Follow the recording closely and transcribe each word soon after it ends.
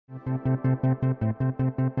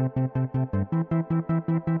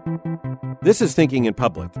This is Thinking in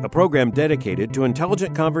Public, a program dedicated to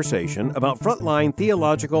intelligent conversation about frontline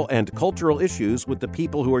theological and cultural issues with the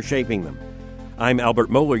people who are shaping them. I'm Albert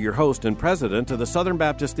Mohler, your host and president of the Southern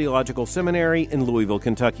Baptist Theological Seminary in Louisville,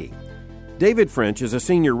 Kentucky. David French is a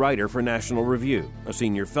senior writer for National Review, a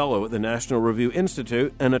senior fellow at the National Review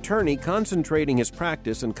Institute, an attorney concentrating his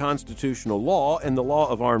practice in constitutional law and the law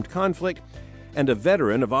of armed conflict, and a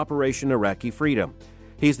veteran of Operation Iraqi Freedom.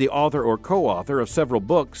 He's the author or co-author of several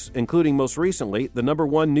books, including most recently the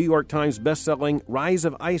 #1 New York Times bestselling Rise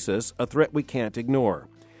of ISIS, A Threat We Can't Ignore.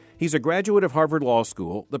 He's a graduate of Harvard Law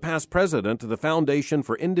School, the past president of the Foundation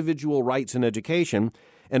for Individual Rights in Education,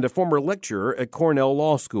 and a former lecturer at Cornell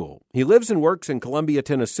Law School. He lives and works in Columbia,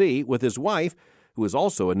 Tennessee, with his wife, who is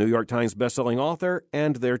also a New York Times bestselling author,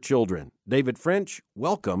 and their children. David French,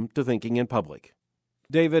 welcome to Thinking in Public.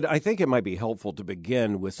 David, I think it might be helpful to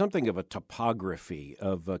begin with something of a topography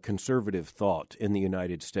of conservative thought in the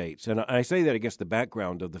United States. And I say that against the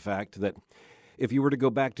background of the fact that if you were to go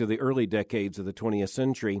back to the early decades of the 20th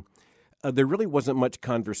century, there really wasn't much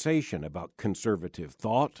conversation about conservative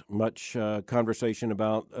thought, much conversation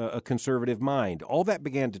about a conservative mind. All that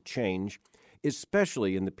began to change,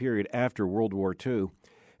 especially in the period after World War II.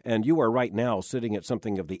 And you are right now sitting at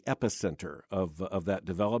something of the epicenter of that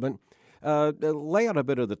development. Lay out a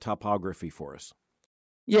bit of the topography for us.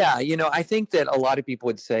 Yeah, I think that a lot of people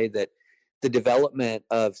would say that the development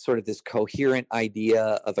of sort of this coherent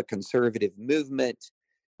idea of a conservative movement,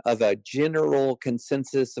 of a general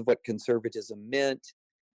consensus of what conservatism meant,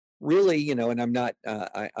 really, and I'm not,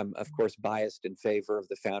 I'm of course biased in favor of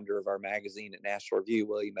the founder of our magazine at National Review,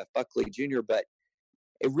 William F. Buckley Jr., but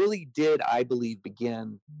it really did, I believe,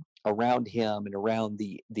 begin around him and around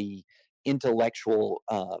the intellectual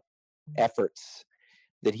efforts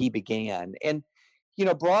that he began. And,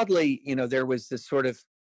 broadly, there was this sort of,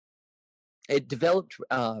 it developed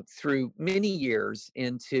through many years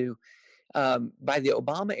into, by the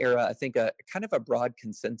Obama era, I think a kind of a broad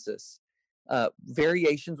consensus,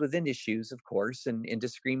 variations within issues, of course, and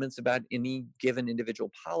disagreements about any given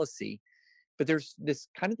individual policy. But there's this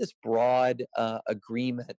broad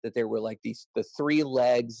agreement that there were the three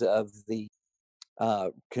legs of the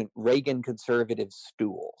Reagan conservative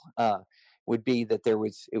stool. Would be that it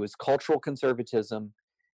was cultural conservatism,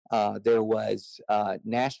 there was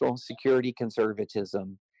national security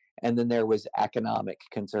conservatism, and then there was economic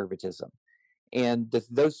conservatism. And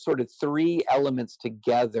those sort of three elements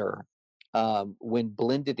together, when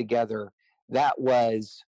blended together, that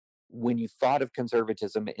was, when you thought of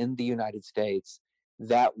conservatism in the United States,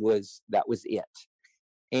 that was it.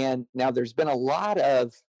 And now there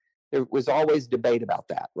was always debate about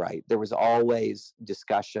that, right? There was always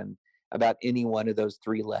discussion about any one of those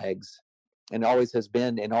three legs, and always has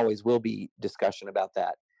been and always will be discussion about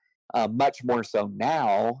that. Much more so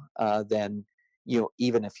now than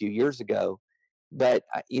even a few years ago. But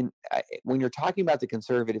when you're talking about the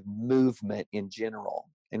conservative movement in general,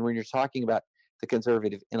 and when you're talking about the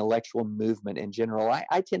conservative intellectual movement in general,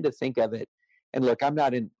 I tend to think of it. And look, I'm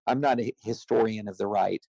not a historian of the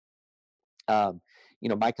right.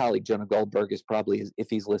 My colleague Jonah Goldberg is probably, if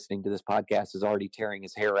he's listening to this podcast, is already tearing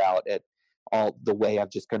his hair out at all the way I've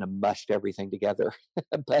just kind of mushed everything together.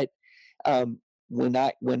 But when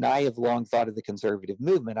I have long thought of the conservative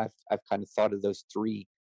movement, I've kind of thought of those three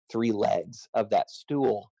legs of that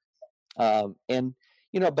stool, and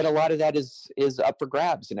but a lot of that is up for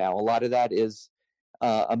grabs now. A lot of that is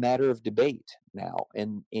a matter of debate now,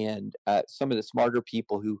 and some of the smarter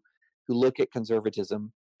people who look at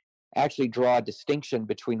conservatism actually draw a distinction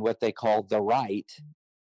between what they call the right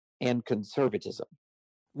and conservatism.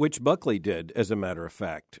 Which Buckley did, as a matter of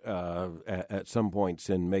fact, at some points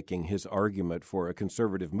in making his argument for a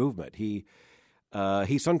conservative movement. He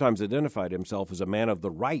sometimes identified himself as a man of the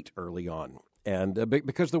right early on, and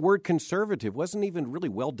because the word conservative wasn't even really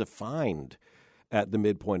well defined at the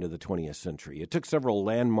midpoint of the 20th century. It took several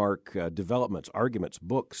landmark developments, arguments,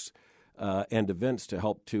 books, and events to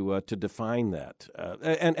help to define that.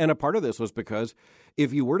 And a part of this was because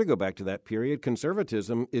if you were to go back to that period,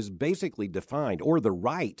 conservatism is basically defined, or the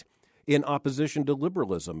right, in opposition to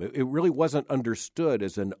liberalism. It really wasn't understood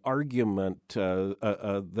as an argument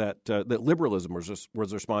that liberalism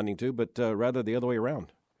was responding to, but rather the other way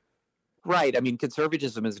around. Right. I mean,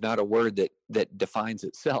 conservatism is not a word that defines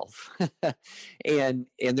itself, and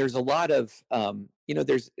there's a lot of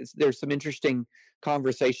there's some interesting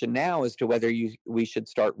conversation now as to whether we should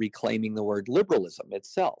start reclaiming the word liberalism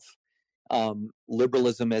itself.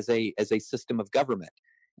 Liberalism as a system of government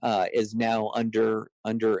is now under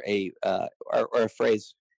a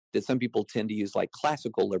phrase that some people tend to use, like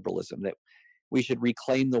classical liberalism, that we should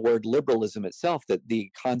reclaim the word liberalism itself, that the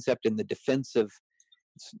concept and the defense of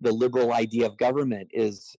the liberal idea of government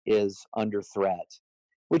is under threat,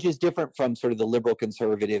 which is different from sort of the liberal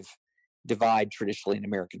conservative divide traditionally in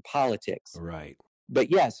American politics. Right.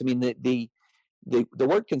 But yes, I mean the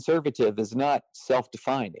word conservative is not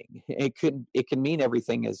self-defining. It can mean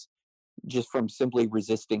everything as just from simply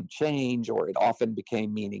resisting change, or it often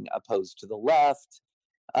became meaning opposed to the left.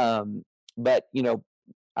 But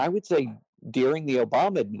I would say during the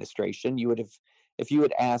Obama administration, if you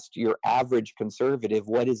had asked your average conservative,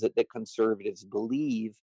 what is it that conservatives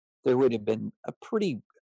believe, there would have been a pretty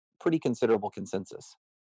considerable consensus.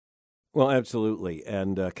 Well, absolutely.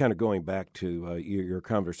 And kind of going back to your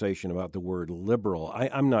conversation about the word liberal,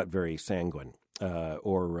 I'm not very sanguine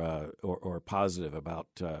or positive about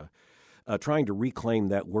trying to reclaim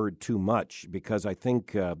that word too much, because I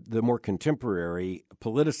think the more contemporary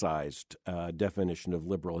politicized definition of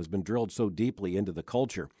liberal has been drilled so deeply into the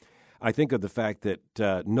culture. I think of the fact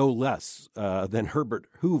that no less than Herbert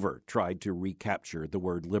Hoover tried to recapture the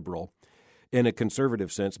word liberal in a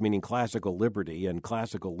conservative sense, meaning classical liberty and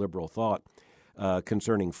classical liberal thought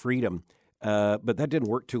concerning freedom. But that didn't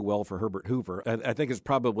work too well for Herbert Hoover. I think it's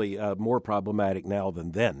probably more problematic now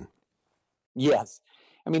than then. Yes.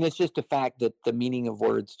 I mean, it's just a fact that the meaning of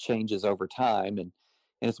words changes over time. And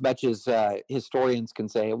as much as historians can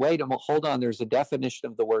say, wait a minute, hold on, there's a definition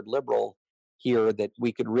of the word liberal here that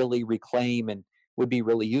we could really reclaim and would be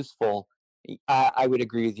really useful, I would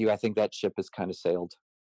agree with you. I think that ship has kind of sailed.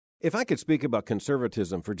 If I could speak about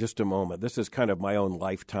conservatism for just a moment, this is kind of my own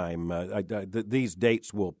lifetime. These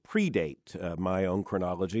dates will predate my own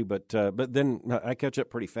chronology, but then I catch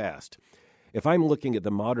up pretty fast. If I'm looking at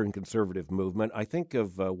the modern conservative movement, I think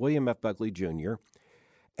of William F. Buckley Jr.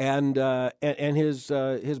 and his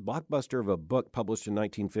blockbuster of a book published in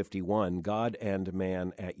 1951, God and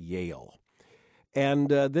Man at Yale. And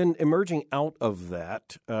then emerging out of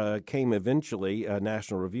that came eventually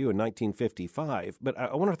National Review in 1955. But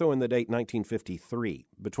I want to throw in the date 1953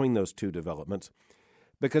 between those two developments,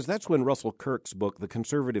 because that's when Russell Kirk's book, The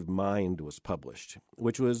Conservative Mind, was published,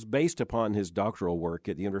 which was based upon his doctoral work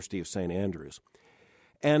at the University of St. Andrews.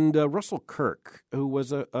 And Russell Kirk, who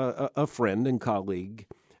was a friend and colleague,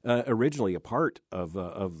 originally a part of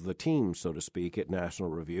the team, so to speak, at National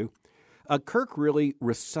Review, Kirk really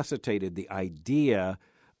resuscitated the idea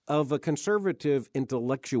of a conservative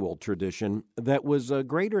intellectual tradition that was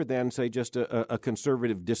greater than, say, just a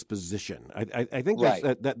conservative disposition. I think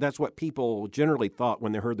that's what people generally thought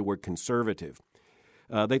when they heard the word conservative.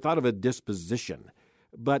 They thought of a disposition.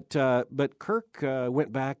 But Kirk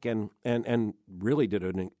went back and really did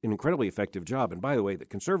an incredibly effective job. And by the way, the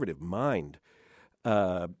conservative mind,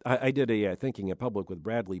 I did a Thinking in Public with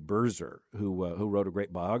Bradley Birzer, who wrote a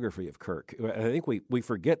great biography of Kirk. I think we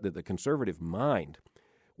forget that The Conservative Mind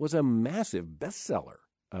was a massive bestseller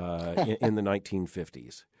in the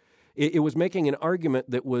 1950s. It was making an argument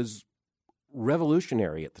that was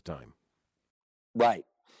revolutionary at the time. Right.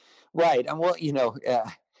 And well,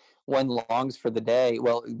 one longs for the day.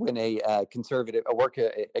 Well, when a conservative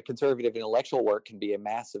intellectual work can be a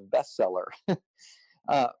massive bestseller.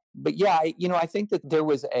 But yeah, I think that there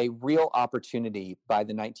was a real opportunity by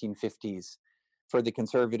the 1950s for the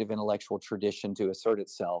conservative intellectual tradition to assert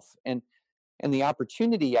itself. And the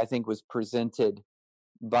opportunity, I think, was presented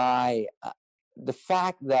by the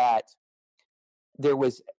fact that there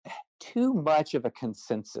was too much of a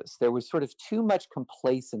consensus. There was sort of too much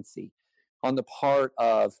complacency on the part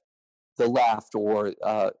of the left, or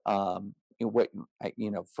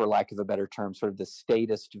for lack of a better term, sort of the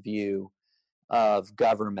statist view of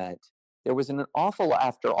government. There was an awful,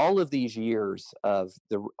 after all of these years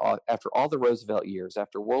after all the Roosevelt years,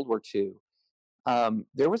 after World War II,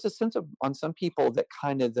 there was a sense on some people that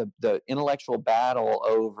kind of the intellectual battle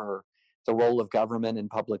over the role of government in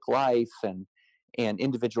public life and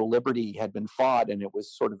individual liberty had been fought, and it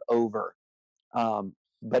was sort of over.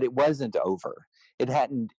 But it wasn't over. It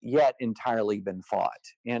hadn't yet entirely been fought.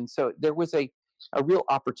 And so there was a real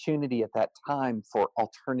opportunity at that time for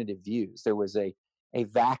alternative views. There was a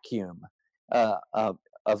vacuum of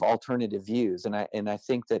alternative views, and I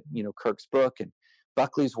think that Kirk's book and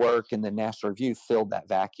Buckley's work and the National Review filled that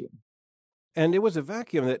vacuum. And it was a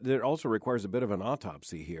vacuum that also requires a bit of an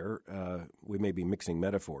autopsy here. We may be mixing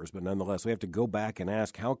metaphors, but nonetheless, we have to go back and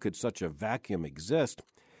ask, how could such a vacuum exist?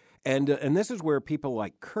 And this is where people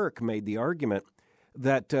like Kirk made the argument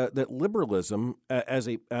that liberalism,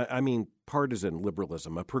 partisan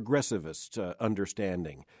liberalism, a progressivist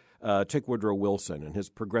understanding, take Woodrow Wilson and his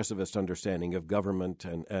progressivist understanding of government,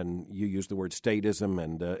 and you use the word statism,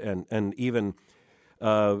 and even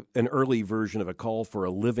an early version of a call for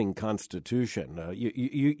a living constitution.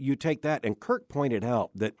 You take that, and Kirk pointed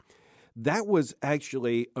out that was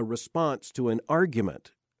actually a response to an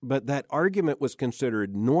argument, but that argument was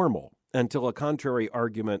considered normal until a contrary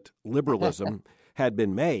argument, liberalism, had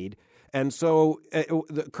been made. And so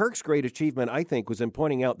Kirk's great achievement, I think, was in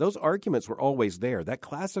pointing out those arguments were always there. That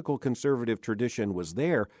classical conservative tradition was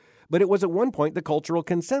there, but it was at one point the cultural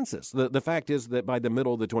consensus. The fact is that by the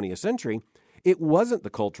middle of the 20th century, it wasn't the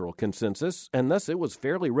cultural consensus, and thus it was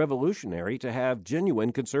fairly revolutionary to have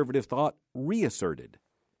genuine conservative thought reasserted.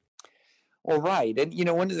 Well, right. And,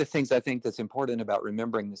 one of the things I think that's important about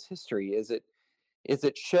remembering this history is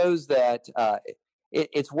it shows that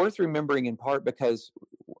it's worth remembering in part because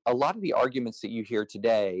a lot of the arguments that you hear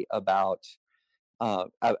today about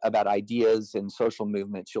ideas and social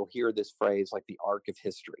movements, you'll hear this phrase like the arc of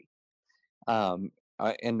history. And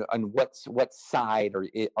what side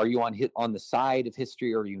are you on the side of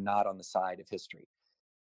history, or are you not on the side of history?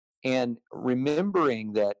 And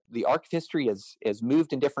remembering that the arc of history has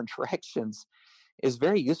moved in different directions is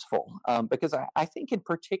very useful, because I think in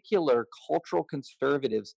particular cultural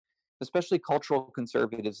conservatives, especially cultural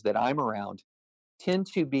conservatives that I'm around, tend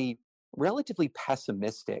to be relatively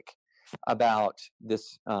pessimistic about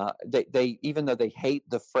this. They even though they hate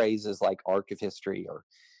the phrases like arc of history or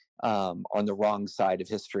on the wrong side of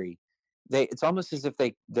history, it's almost as if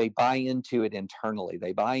they buy into it internally.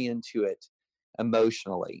 They buy into it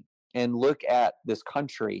emotionally and look at this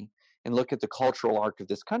country and look at the cultural arc of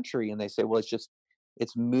this country, and they say, well,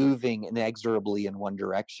 it's moving inexorably in one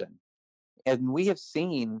direction. And we have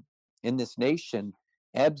seen in this nation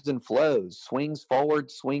ebbs and flows, swings forward,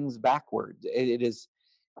 swings backward. It is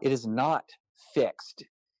not fixed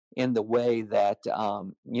in the way that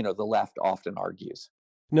the left often argues.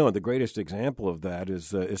 No, the greatest example of that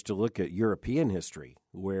is to look at European history,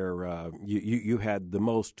 where you had the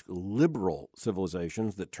most liberal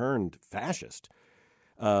civilizations that turned fascist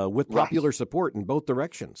with popular support in both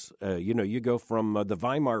directions. You go from the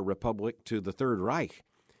Weimar Republic to the Third Reich,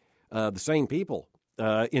 the same people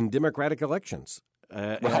in democratic elections,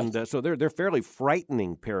 and so they're fairly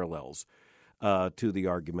frightening parallels to the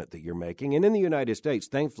argument that you're making. And in the United States,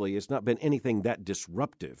 thankfully, it's not been anything that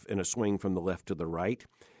disruptive in a swing from the left to the right.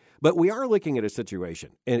 But we are looking at a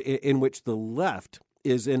situation in which the left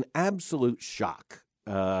is in absolute shock.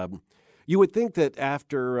 You would think that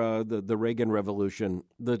after the Reagan Revolution,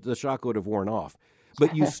 the shock would have worn off.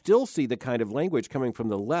 But you still see the kind of language coming from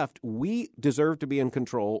the left. We deserve to be in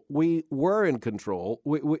control. We were in control.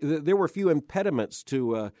 There were few impediments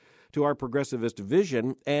to our progressivist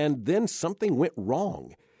vision, and then something went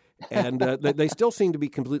wrong. And they still seem to be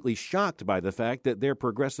completely shocked by the fact that their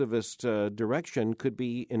progressivist direction could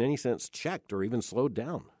be, in any sense, checked or even slowed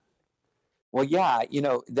down. Well, yeah,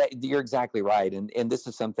 you're exactly right. And this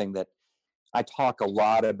is something that I talk a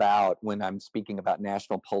lot about when I'm speaking about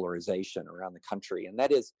national polarization around the country. And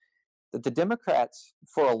that is that the Democrats,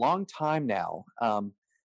 for a long time now,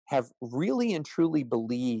 have really and truly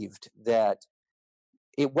believed that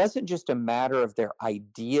it wasn't just a matter of their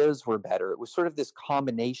ideas were better. It was sort of this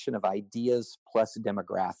combination of ideas plus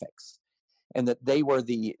demographics. And that they were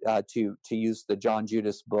to use the John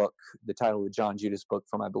Judas book, the title of the John Judas book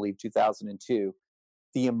from, I believe, 2002,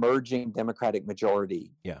 the emerging Democratic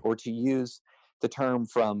majority, or to use the term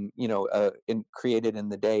from, created in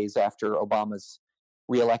the days after Obama's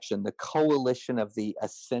reelection, the coalition of the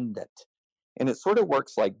ascendant. And it sort of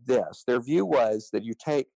works like this. Their view was that you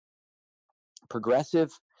take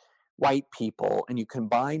progressive white people and you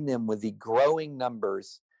combine them with the growing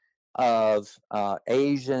numbers of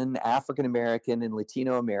Asian, African American, and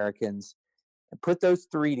Latino Americans, and put those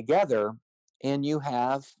three together, and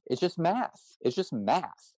it's just math. It's just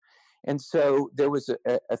math. And so there was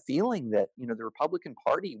a feeling that, the Republican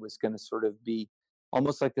Party was going to sort of be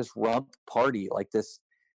almost like this rump party, like this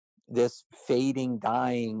fading,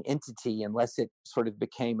 dying entity, unless it sort of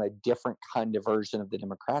became a different kind of version of the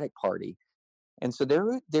Democratic Party. And so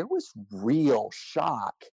there was real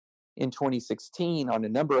shock in 2016 on a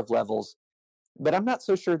number of levels, but I'm not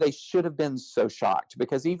so sure they should have been so shocked,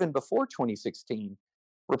 because even before 2016,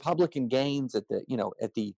 Republican gains at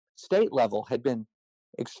the state level had been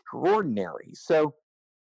extraordinary. So,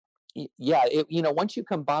 once you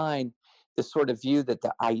combine this sort of view that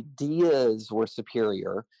the ideas were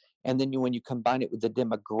superior, and then when you combine it with the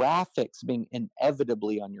demographics being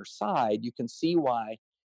inevitably on your side, you can see why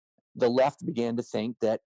the left began to think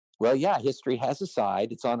that, well, yeah, history has a side,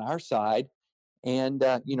 it's on our side, and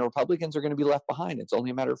Republicans are going to be left behind. It's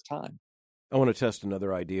only a matter of time. I want to test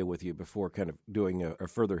another idea with you before kind of doing a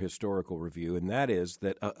further historical review, and that is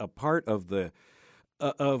that a part of the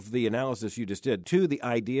of the analysis you just did, to the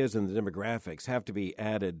ideas and the demographics have to be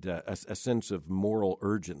added a sense of moral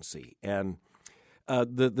urgency. And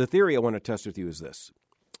the theory I want to test with you is this.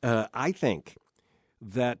 I think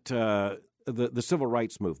that the civil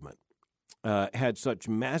rights movement had such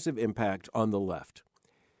massive impact on the left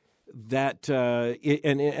that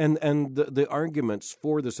the arguments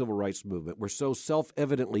for the civil rights movement were so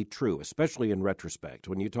self-evidently true, especially in retrospect,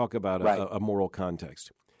 when you talk about a moral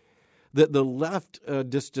context, that the left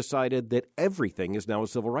just decided that everything is now a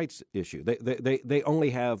civil rights issue. They only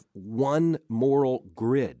have one moral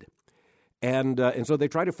grid, and so they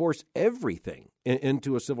try to force everything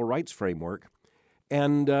into a civil rights framework.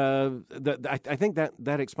 And I think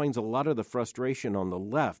that explains a lot of the frustration on the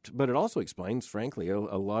left, but it also explains, frankly, a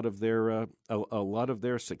lot of their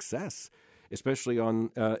success, especially on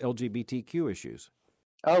LGBTQ issues.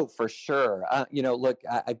 Oh, for sure. Look,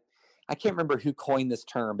 I can't remember who coined this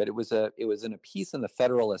term, but it was in a piece in the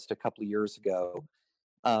Federalist a couple of years ago.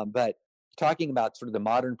 But talking about sort of the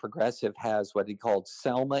modern progressive has what he called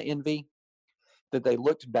Selma envy, that they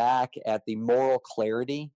looked back at the moral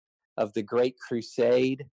clarity of the Great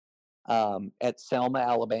Crusade at Selma,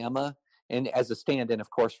 Alabama, and as a stand-in, of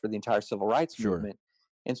course, for the entire civil rights movement,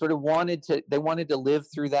 and sort of wanted to live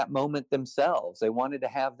through that moment themselves. They wanted to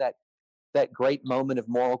have that great moment of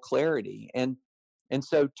moral clarity, and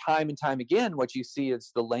so time and time again, what you see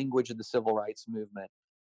is the language of the civil rights movement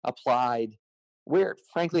applied where,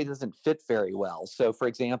 frankly, it doesn't fit very well. So, for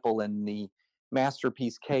example, in the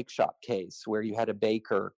Masterpiece Cake Shop case, where you had a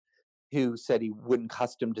baker who said he wouldn't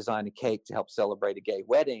custom design a cake to help celebrate a gay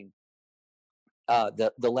wedding,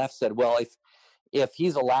 the left said, well, if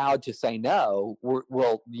he's allowed to say no,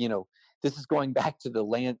 this is going back to the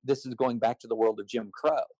land. This is going back to the world of Jim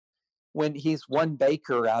Crow, when he's one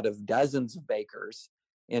baker out of dozens of bakers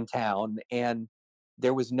in town, and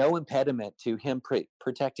there was no impediment to him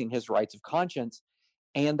protecting his rights of conscience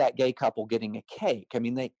and that gay couple getting a cake. I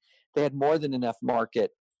mean, they had more than enough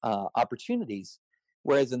market opportunities.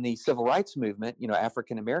 Whereas in the civil rights movement,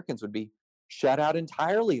 African Americans would be shut out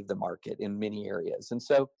entirely of the market in many areas. And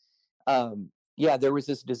so, there was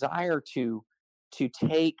this desire to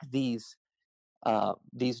take these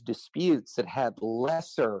disputes that had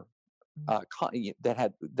lesser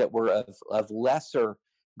that were of lesser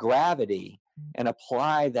gravity, and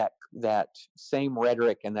apply that same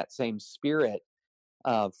rhetoric and that same spirit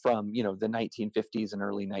from the 1950s and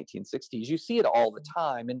early 1960s. You see it all the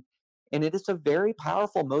time, and it is a very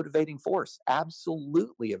powerful motivating force.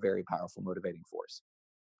 Absolutely a very powerful motivating force.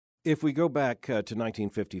 If we go back to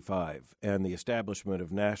 1955 and the establishment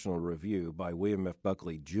of National Review by William F.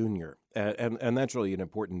 Buckley, Jr., and that's really an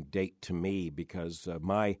important date to me because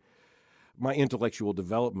my intellectual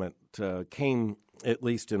development came, at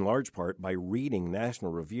least in large part, by reading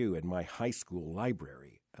National Review in my high school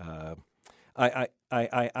library. I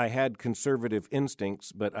had conservative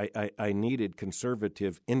instincts, but I needed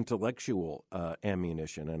conservative intellectual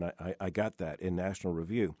ammunition, and I got that in National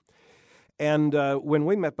Review. And when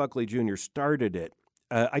William F. Buckley Jr. started it,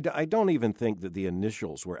 I don't even think that the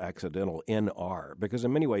initials were accidental, NR, because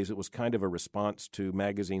in many ways it was kind of a response to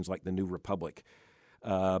magazines like The New Republic.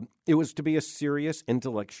 It was to be a serious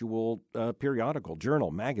intellectual periodical, journal,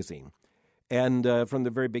 magazine. And from the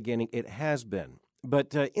very beginning, it has been.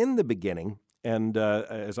 But in the beginning, and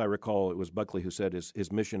as I recall, it was Buckley who said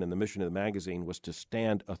his mission and the mission of the magazine was to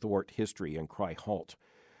stand athwart history and cry halt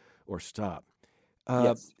or stop.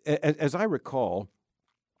 Yes. As I recall,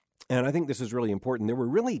 and I think this is really important, there were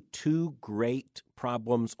really two great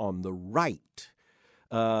problems on the right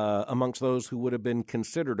amongst those who would have been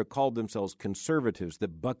considered or called themselves conservatives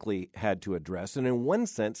that Buckley had to address. And in one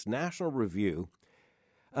sense, National Review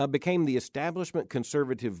became the establishment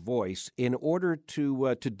conservative voice in order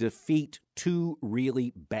to defeat two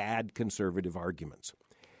really bad conservative arguments.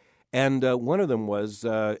 And one of them was,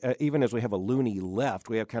 even as we have a loony left,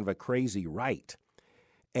 we have kind of a crazy right.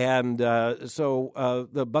 And so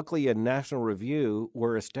the Buckley and National Review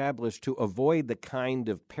were established to avoid the kind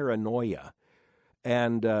of paranoia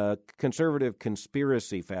and conservative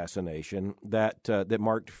conspiracy fascination that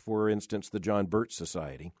marked, for instance, the John Birch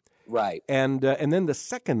Society. Right. And then the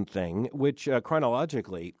second thing, which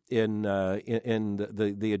chronologically in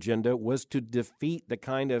the agenda, was to defeat the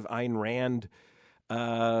kind of Ayn Rand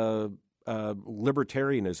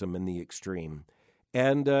libertarianism in the extreme.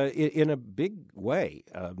 And in a big way,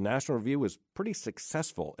 National Review was pretty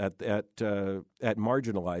successful at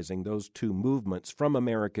marginalizing those two movements from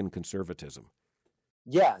American conservatism.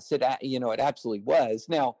 Yes, it absolutely was.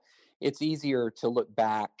 Now, it's easier to look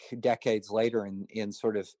back decades later and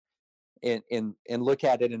sort of and look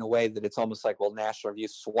at it in a way that it's almost like, well, National Review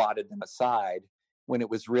swatted them aside, when it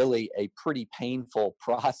was really a pretty painful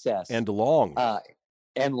process. And long. A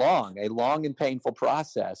long and painful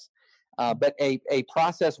process, but a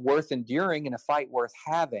process worth enduring and a fight worth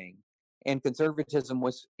having. And conservatism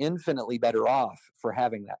was infinitely better off for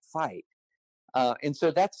having that fight. And so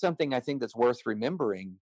that's something I think that's worth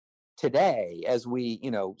remembering today, as we,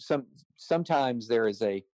 sometimes there is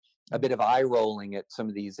a bit of eye rolling at some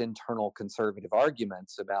of these internal conservative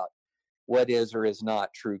arguments about what is or is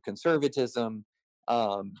not true conservatism,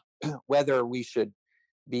 whether we should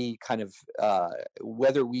be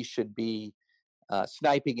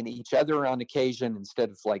sniping at each other on occasion instead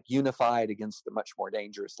of like unified against the much more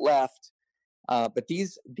dangerous left. But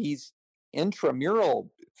these intramural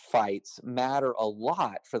fights matter a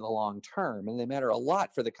lot for the long term, and they matter a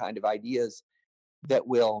lot for the kind of ideas that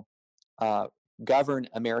will govern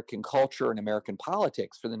American culture and American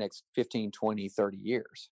politics for the next 15, 20, 30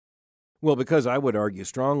 years. Well, because I would argue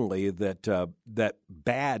strongly that that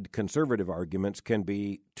bad conservative arguments can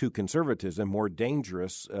be, to conservatism, more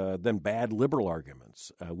dangerous than bad liberal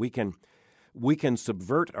arguments. We can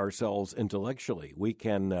subvert ourselves intellectually. We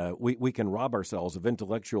can we can rob ourselves of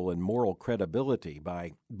intellectual and moral credibility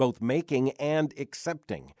by both making and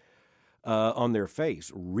accepting on their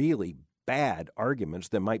face really bad arguments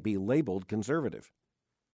that might be labeled conservative.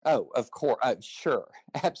 Oh, of course, sure,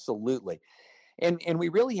 absolutely, and we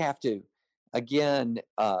really have to. Again,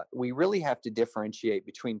 we really have to differentiate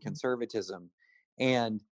between conservatism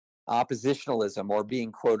and oppositionalism, or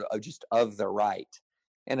being, quote, just of the right.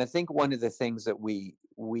 And I think one of the things that we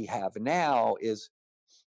have now is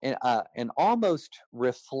an almost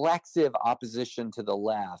reflexive opposition to the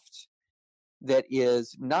left that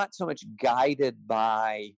is not so much guided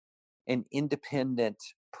by an independent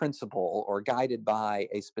principle or guided by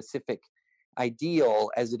a specific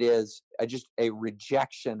ideal as it is just a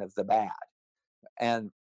rejection of the bad.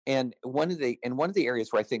 And one of the areas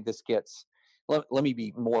where I think this gets, let me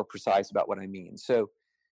be more precise about what I mean. So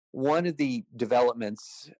one of the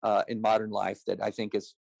developments in modern life that I think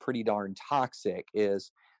is pretty darn toxic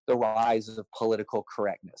is the rise of political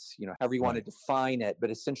correctness. However you want to define it,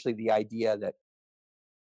 but essentially the idea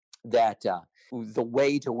that the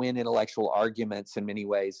way to win intellectual arguments in many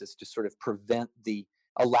ways is to sort of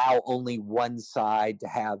allow only one side to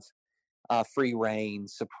have free reign,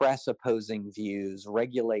 suppress opposing views,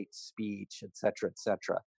 regulate speech, et cetera, et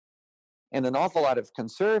cetera. And an awful lot of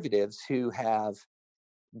conservatives who have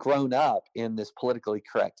grown up in this politically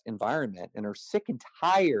correct environment and are sick and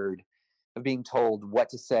tired of being told what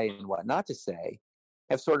to say and what not to say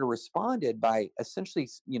have sort of responded by essentially,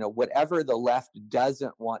 whatever the left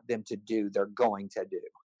doesn't want them to do, they're going to do,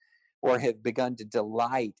 or have begun to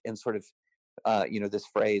delight in sort of, this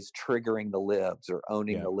phrase, triggering the libs or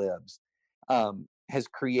owning the libs. Has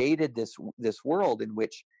created this world in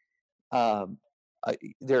which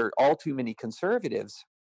there are all too many conservatives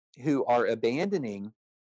who are abandoning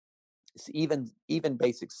even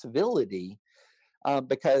basic civility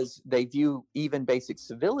because they view even basic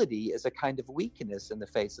civility as a kind of weakness in the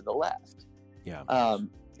face of the left. Yeah.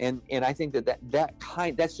 And I think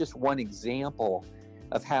that's just one example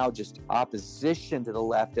of how just opposition to the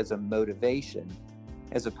left as a motivation,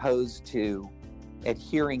 as opposed to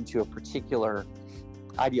adhering to a particular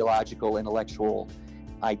ideological, intellectual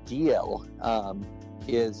ideal,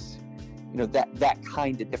 is, that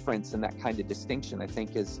kind of difference and that kind of distinction, I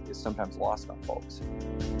think, is sometimes lost on folks.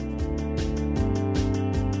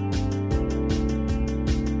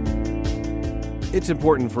 It's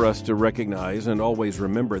important for us to recognize and always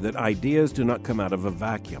remember that ideas do not come out of a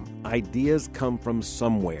vacuum. Ideas come from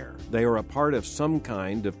somewhere. They are a part of some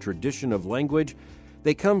kind of tradition of language.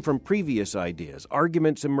 They come from previous ideas.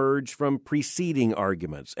 Arguments emerge from preceding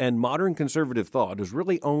arguments, and modern conservative thought is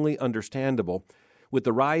really only understandable with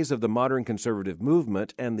the rise of the modern conservative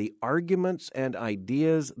movement and the arguments and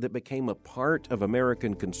ideas that became a part of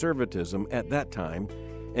American conservatism at that time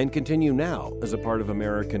and continue now as a part of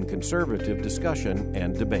American conservative discussion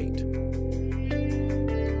and debate.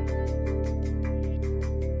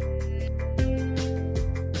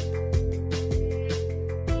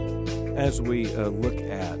 As we look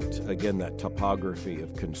at, again, that topography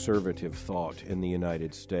of conservative thought in the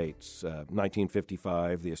United States,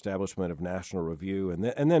 1955, the establishment of National Review,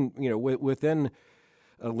 and then within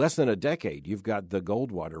less than a decade, you've got the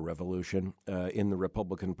Goldwater Revolution in the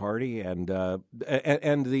Republican Party, and the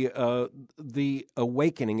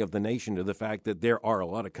awakening of the nation to the fact that there are a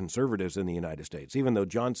lot of conservatives in the United States. Even though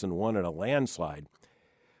Johnson won in a landslide,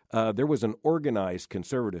 there was an organized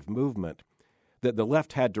conservative movement that the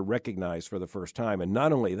left had to recognize for the first time. And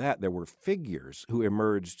not only that, there were figures who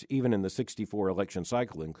emerged even in the 1964 election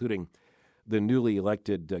cycle, including the newly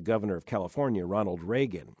elected governor of California, Ronald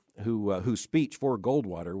Reagan, whose speech for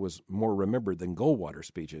Goldwater was more remembered than Goldwater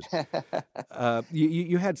speeches.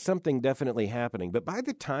 You had something definitely happening. But by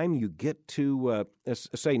the time you get to,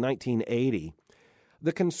 say, 1980,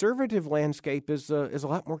 the conservative landscape is a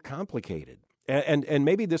lot more complicated. And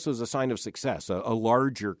maybe this was a sign of success, a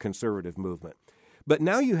larger conservative movement. But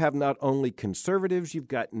now you have not only conservatives, you've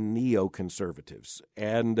got neoconservatives.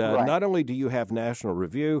 And Right. not only do you have National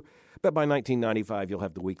Review, but by 1995 you'll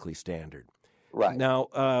have the Weekly Standard. Right. Now,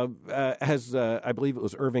 as I believe it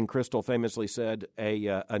was Irving Kristol famously said,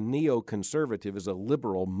 a neoconservative is a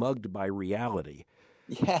liberal mugged by reality.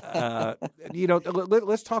 Yeah.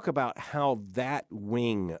 Let's talk about how that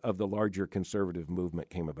wing of the larger conservative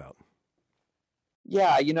movement came about.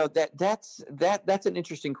 Yeah, that's an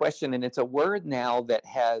interesting question, and it's a word now that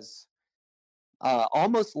has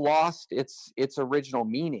almost lost its original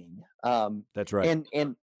meaning. That's right.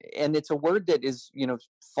 And it's a word that is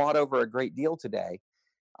fought over a great deal today.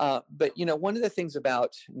 But one of the things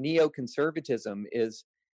about neoconservatism is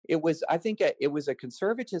it was a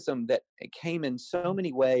conservatism that came in so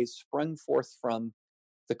many ways sprung forth from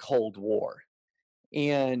the Cold War,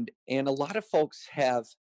 and a lot of folks have.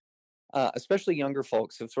 Especially younger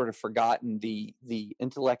folks have sort of forgotten the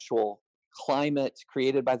intellectual climate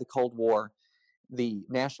created by the Cold War, the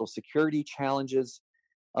national security challenges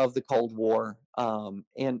of the Cold War,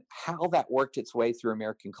 and how that worked its way through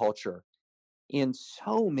American culture in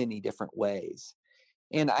so many different ways.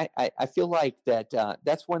 And I feel like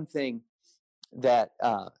that's one thing that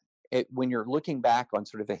when you're looking back on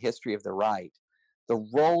sort of the history of the right, the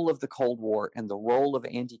role of the Cold War and the role of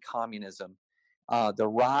anti-communism, the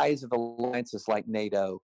rise of alliances like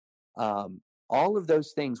NATO, all of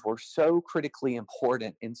those things were so critically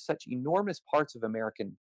important in such enormous parts of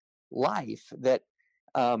American life that,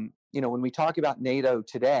 when we talk about NATO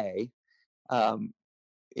today,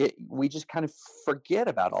 we just kind of forget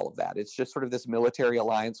about all of that. It's just sort of this military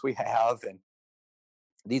alliance we have and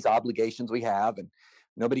these obligations we have, and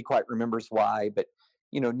nobody quite remembers why. But,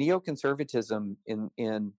 neoconservatism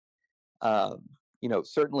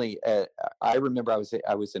certainly, I remember I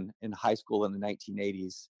was in high school in the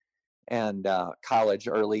 1980s and college,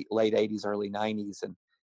 late 80s, early 90s,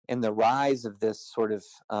 and the rise of this sort of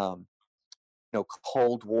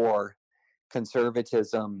Cold War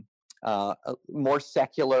conservatism, more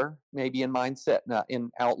secular, maybe in mindset,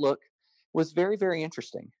 in outlook, was very, very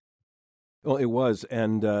interesting. Well, it was,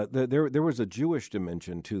 and there was a Jewish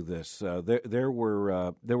dimension to this. There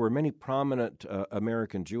were many prominent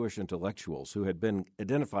American Jewish intellectuals who had been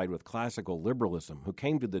identified with classical liberalism, who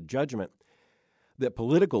came to the judgment that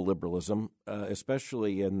political liberalism,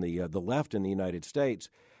 especially in the left in the United States,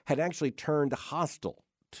 had actually turned hostile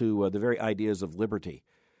to the very ideas of liberty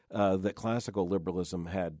that classical liberalism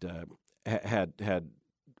had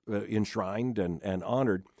enshrined and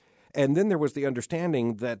honored. And then there was the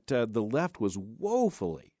understanding that the left was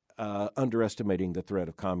woefully underestimating the threat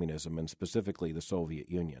of communism and specifically the Soviet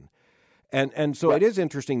Union. And so It is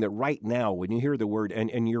interesting that right now, when you hear the word,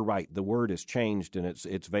 and you're right, the word has changed in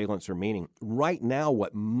its valence or meaning. Right now,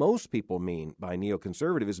 what most people mean by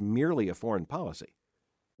neoconservative is merely a foreign policy.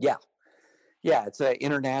 Yeah. Yeah, it's an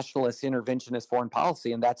internationalist, interventionist foreign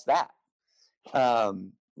policy, and that's that.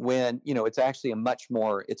 When, it's actually a much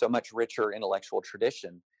richer intellectual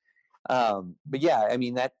tradition. But yeah, I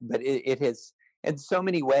mean it has, in so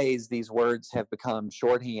many ways, these words have become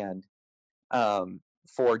shorthand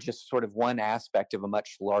for just sort of one aspect of a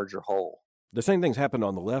much larger whole. The same thing's happened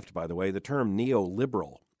on the left, by the way. The term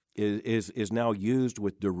neoliberal is now used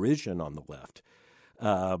with derision on the left.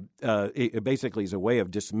 It basically is a way of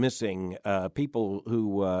dismissing people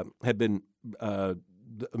who had been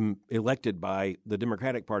elected by the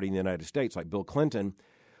Democratic Party in the United States, like Bill Clinton,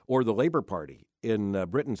 or the Labor Party in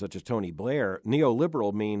Britain, such as Tony Blair.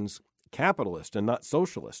 Neoliberal means capitalist and not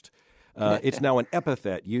socialist. It's now an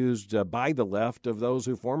epithet used by the left of those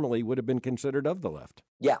who formerly would have been considered of the left.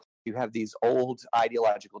 Yeah, you have these old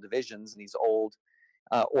ideological divisions and these old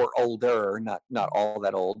or older, not all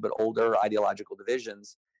that old, but older ideological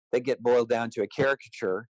divisions that get boiled down to a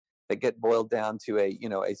caricature, that get boiled down to a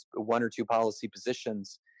one or two policy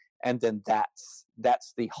positions, and then that's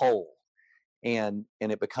the whole. And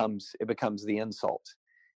it becomes the insult.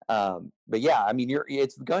 But yeah, I mean,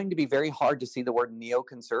 it's going to be very hard to see the word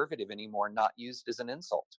neoconservative anymore not used as an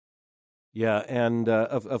insult. Yeah, and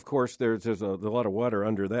of course, there's a lot of water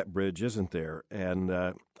under that bridge, isn't there? And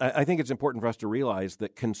I think it's important for us to realize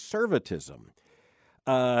that conservatism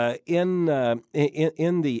in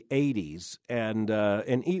the 80s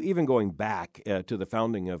and even going back to the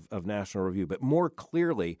founding of National Review, but more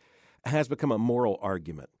clearly, has become a moral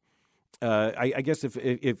argument. I guess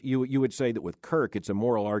if you would say that with Kirk, it's a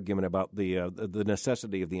moral argument about the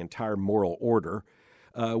necessity of the entire moral order.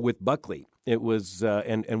 With Buckley, it was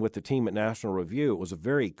and with the team at National Review, it was a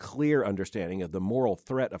very clear understanding of the moral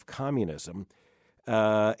threat of communism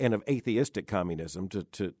and of atheistic communism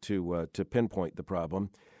to pinpoint the problem.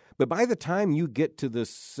 But by the time you get to the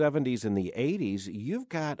 70s and the 80s, you've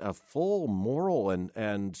got a full moral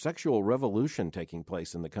and sexual revolution taking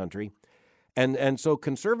place in the country. And so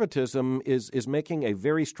conservatism is making a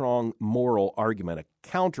very strong moral argument, a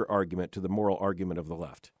counter-argument to the moral argument of the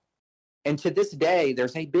left. And to this day,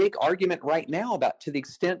 there's a big argument right now about to the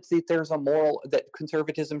extent that there's a moral, that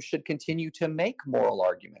conservatism should continue to make moral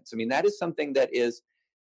arguments. I mean, that is something that is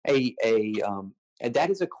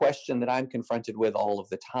that is a question that I'm confronted with all of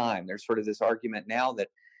the time. There's sort of this argument now that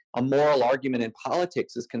a moral argument in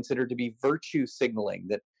politics is considered to be virtue signaling,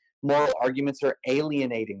 that moral arguments are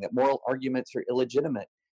alienating, that moral arguments are illegitimate.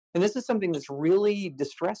 And this is something that's really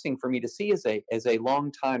distressing for me to see as a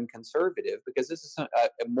longtime conservative, because this is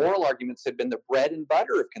moral arguments have been the bread and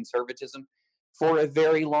butter of conservatism for a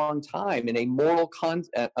very long time, and a moral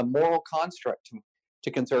construct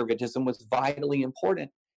to conservatism was vitally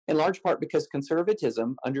important, in large part because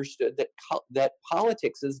conservatism understood that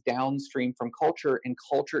politics is downstream from culture, and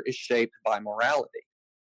culture is shaped by morality.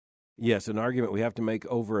 Yes, an argument we have to make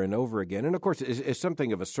over and over again. And, of course, it's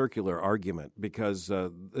something of a circular argument because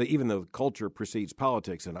even though culture precedes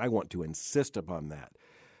politics, and I want to insist upon that,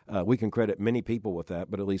 we can credit many people with that,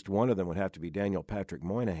 but at least one of them would have to be Daniel Patrick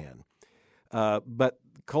Moynihan. But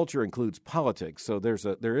culture includes politics, so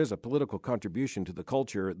there is a political contribution to the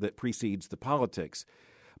culture that precedes the politics.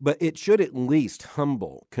 But it should at least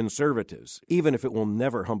humble conservatives, even if it will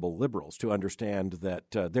never humble liberals, to understand that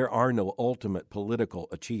there are no ultimate political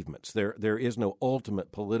achievements. There is no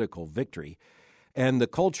ultimate political victory. And the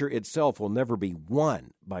culture itself will never be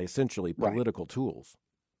won by essentially political tools.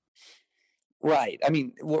 Right. I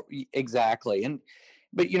mean, exactly.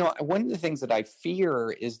 But, one of the things that I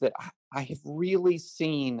fear is that I have really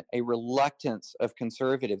seen a reluctance of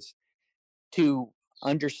conservatives to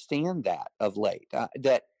understand that of late,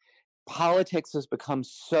 that politics has become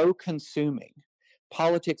so consuming.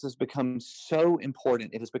 Politics has become so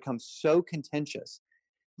important. It has become so contentious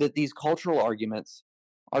that these cultural arguments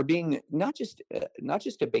are being not just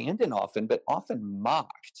abandoned often, but often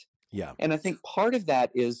mocked. Yeah. And I think part of that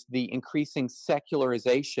is the increasing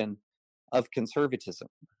secularization of conservatism.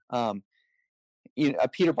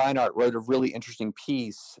 Peter Beinart wrote a really interesting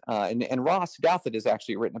piece, and Ross Douthat has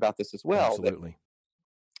actually written about this as well. Absolutely.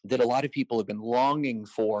 That a lot of people have been longing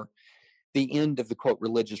for the end of the quote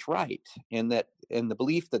religious right, and the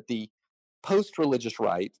belief that the post-religious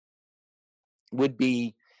right would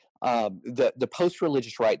be the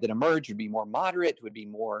post-religious right that emerged would be more moderate, would be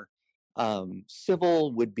more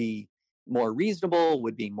civil, would be more reasonable,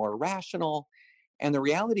 would be more rational. And the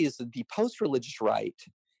reality is that the post-religious right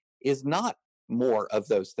is not more of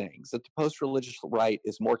those things, that the post-religious right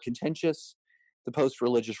is more contentious. The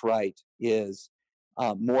post-religious right is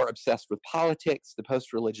more obsessed with politics. The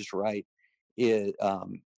post-religious right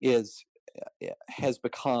has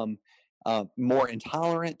become more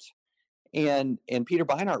intolerant. And Peter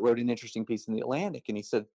Beinart wrote an interesting piece in The Atlantic, and he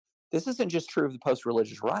said, this isn't just true of the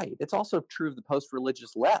post-religious right. It's also true of the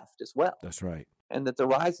post-religious left as well. That's right. And that the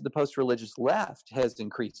rise of the post-religious left has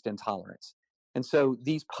increased intolerance. And so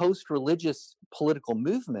these post-religious political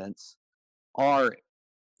movements are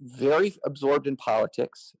very absorbed in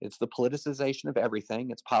politics. It's the politicization of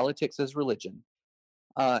everything. It's politics as religion.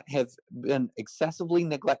 Have been excessively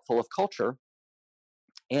neglectful of culture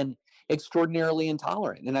and extraordinarily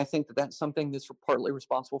intolerant. And I think that that's something that's partly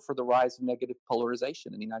responsible for the rise of negative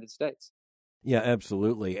polarization in the United States. Yeah,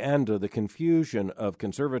 absolutely. And the confusion of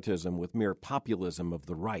conservatism with mere populism of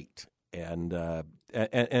the right. And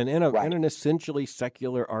in an essentially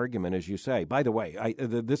secular argument, as you say. By the way,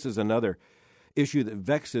 this is another issue that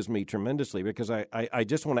vexes me tremendously, because I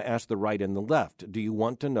just want to ask the right and the left, do you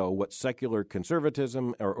want to know what secular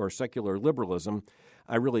conservatism or secular liberalism,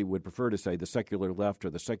 I really would prefer to say the secular left or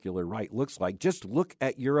the secular right, looks like? Just look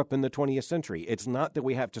at Europe in the 20th century. It's not that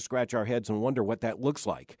we have to scratch our heads and wonder what that looks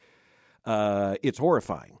like. It's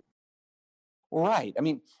horrifying. Right. I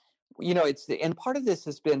mean, and part of this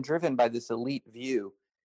has been driven by this elite view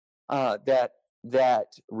that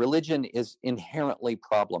religion is inherently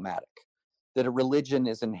problematic, that a religion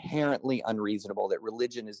is inherently unreasonable, that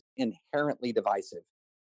religion is inherently divisive,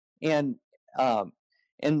 and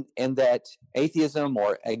that atheism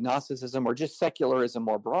or agnosticism or just secularism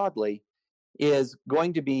more broadly is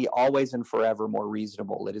going to be always and forever more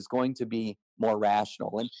reasonable. It is going to be more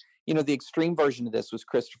rational. And the extreme version of this was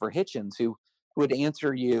Christopher Hitchens, who would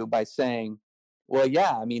answer you by saying, well,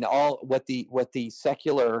 yeah, I mean, all what the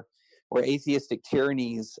secular or atheistic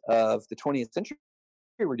tyrannies of the 20th century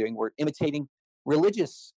were doing were imitating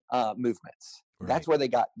religious movements. Right. That's where they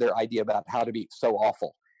got their idea about how to be so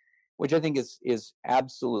awful, which I think is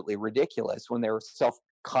absolutely ridiculous when they're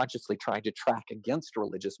self-consciously trying to track against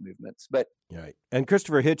religious movements. But Right. And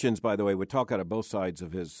Christopher Hitchens, by the way, would talk out of both sides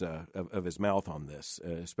of his mouth on this,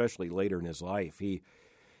 especially later in his life. He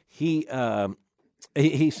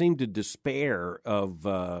seemed to despair of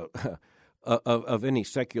of any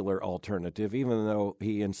secular alternative, even though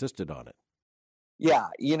he insisted on it. yeah,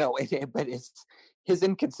 but his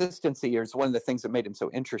inconsistency is one of the things that made him so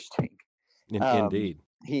interesting. Um, Indeed.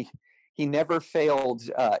 he he never failed.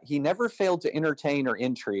 He never failed to entertain or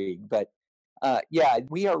intrigue. But yeah,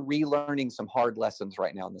 we are relearning some hard lessons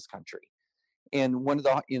right now in this country. And one of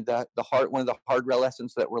the hard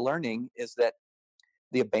lessons that we're learning is that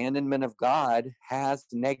the abandonment of God has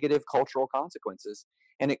negative cultural consequences,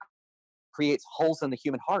 and it creates holes in the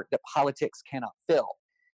human heart that politics cannot fill.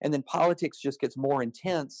 And then politics just gets more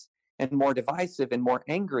intense and more divisive and more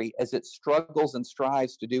angry as it struggles and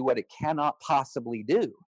strives to do what it cannot possibly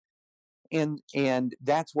do. And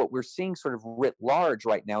that's what we're seeing sort of writ large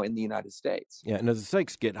right now in the United States. Yeah, and as the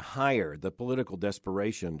stakes get higher, the political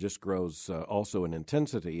desperation just grows also in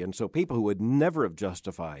intensity. And so people who would never have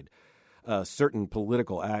justified certain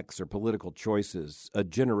political acts or political choices a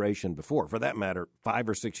generation before, for that matter, 5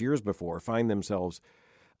 or 6 years before, find themselves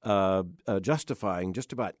justifying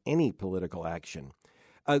just about any political action.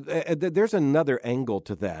 There's another angle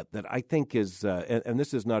to that I think is, and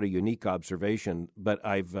this is not a unique observation, but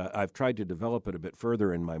I've tried to develop it a bit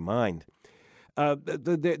further in my mind.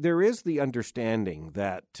 There is the understanding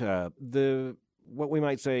that what we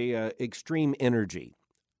might say extreme energy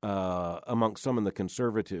amongst some in the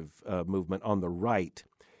conservative movement on the right,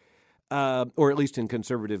 or at least in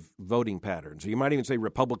conservative voting patterns, or you might even say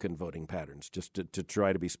Republican voting patterns, just to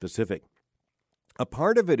try to be specific. A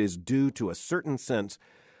part of it is due to a certain sense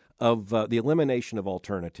of the elimination of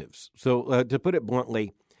alternatives. So to put it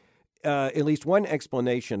bluntly, at least one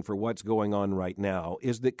explanation for what's going on right now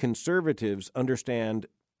is that conservatives understand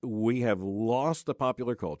we have lost the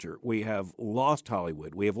popular culture. We have lost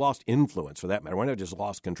Hollywood. We have lost influence, for that matter. We're not just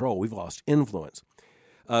lost control. We've lost influence.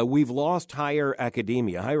 We've lost higher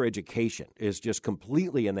academia. Higher education is just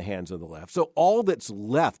completely in the hands of the left. So all that's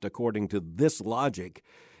left, according to this logic,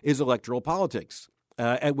 is electoral politics,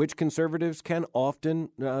 at which conservatives can often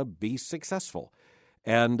be successful.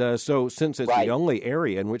 And so since it's Right. the only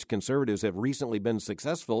area in which conservatives have recently been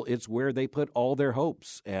successful, it's where they put all their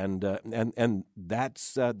hopes. And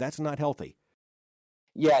that's not healthy.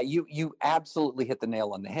 Yeah, you absolutely hit the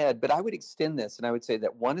nail on the head. But I would extend this, and I would say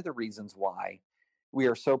that one of the reasons why we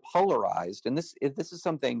are so polarized, and this is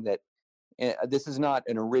something that this is not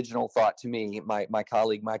an original thought to me. My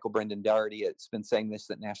colleague Michael Brendan Doherty has been saying this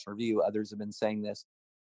at National Review. Others have been saying this.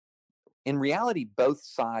 In reality, both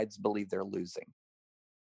sides believe they're losing.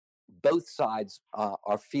 Both sides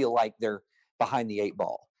feel like they're behind the eight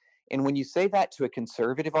ball. And when you say that to a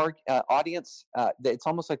conservative audience, it's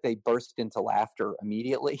almost like they burst into laughter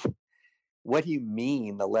immediately. What do you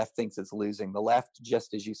mean the left thinks it's losing? The left,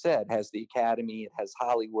 just as you said, has the academy, it has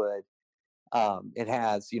Hollywood, it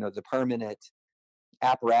has, the permanent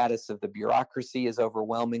apparatus of the bureaucracy is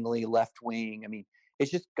overwhelmingly left wing. I mean, it's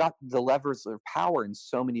just got the levers of power in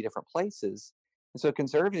so many different places. And so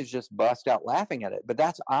conservatives just bust out laughing at it. But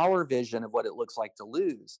that's our vision of what it looks like to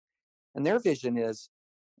lose. And their vision is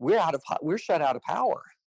we're shut out of power.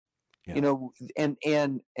 Yeah.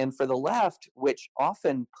 And for the left, which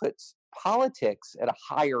often puts politics at a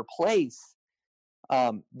higher place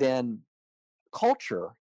than culture,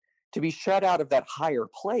 to be shut out of that higher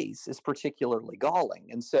place is particularly galling.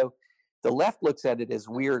 And so the left looks at it as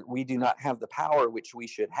we do not have the power which we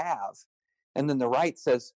should have. And then the right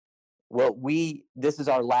says, well, this is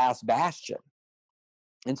our last bastion.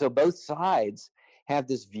 And so both sides have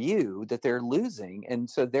this view that they're losing. And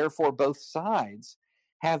so therefore both sides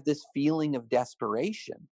have this feeling of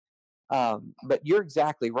desperation. But you're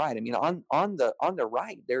exactly right. I mean, on the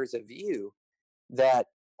right, there's a view that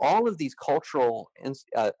all these cultural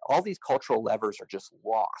levers are just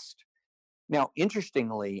lost. Now,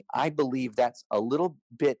 interestingly, I believe that's a little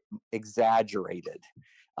bit exaggerated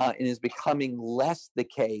and is becoming less the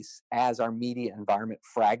case as our media environment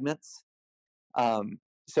fragments.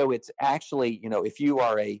 So it's actually, if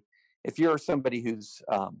you're somebody who's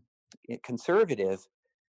conservative,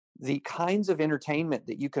 the kinds of entertainment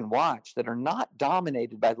that you can watch that are not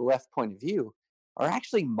dominated by the left point of view are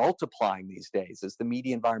actually multiplying these days as the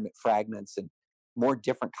media environment fragments and more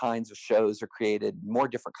different kinds of shows are created, more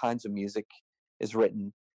different kinds of music is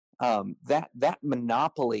written, that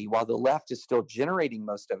monopoly, while the left is still generating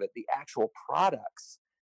most of it, the actual products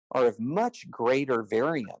are of much greater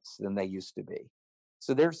variance than they used to be.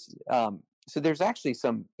 So there's actually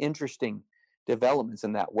some interesting developments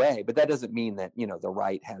in that way, but that doesn't mean that the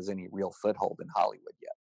right has any real foothold in Hollywood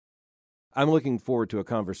yet. I'm looking forward to a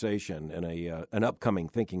conversation in an upcoming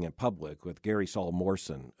Thinking in Public with Gary Saul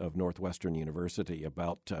Morson of Northwestern University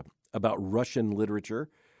about Russian literature,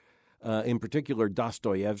 in particular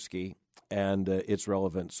Dostoevsky, and its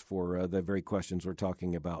relevance for the very questions we're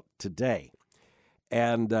talking about today.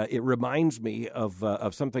 And it reminds me of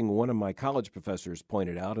something one of my college professors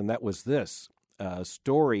pointed out, and that was this: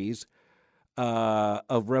 stories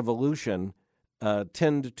of revolution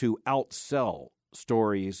tend to outsell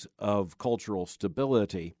stories of cultural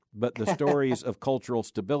stability, but the stories of cultural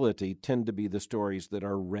stability tend to be the stories that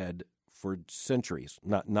are read for centuries,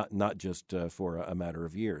 not just for a matter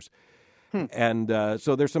of years. And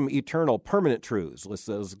so there's some eternal, permanent truths.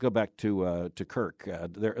 Let's go back to Kirk.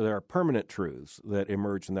 There are permanent truths that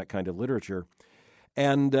emerge in that kind of literature.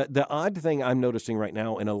 And the odd thing I'm noticing right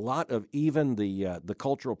now in a lot of even the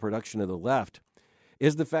cultural production of the left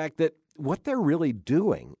is the fact that what they're really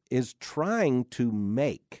doing is trying to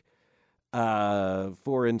make,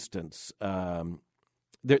 for instance,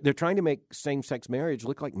 they're trying to make same-sex marriage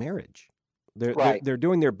look like marriage. They're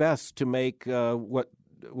doing their best to make what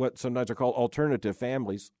sometimes are called alternative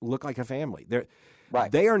families look like a family.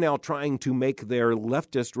 They are now trying to make their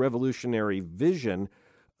leftist revolutionary vision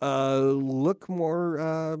look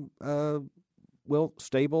more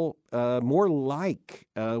stable, more like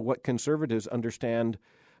what conservatives understand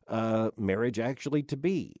marriage actually to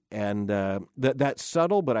be. And that's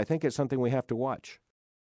subtle, but I think it's something we have to watch.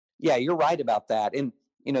 Yeah, you're right about that. And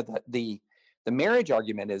the marriage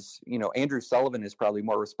argument is, Andrew Sullivan is probably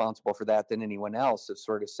more responsible for that than anyone else, of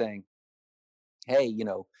sort of saying, hey,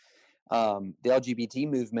 the LGBT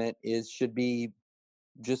movement should be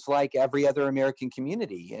just like every other American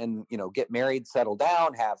community, and get married, settle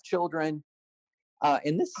down, have children.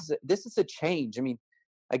 And this is a change. I mean,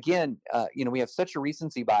 again, we have such a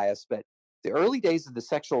recency bias, but the early days of the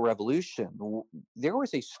sexual revolution, there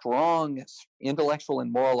was a strong intellectual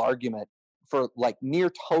and moral argument for like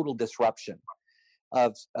near total disruption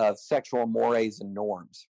of sexual mores and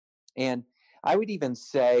norms. And I would even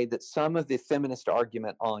say that some of the feminist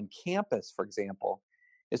argument on campus, for example,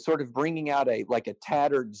 is sort of bringing out a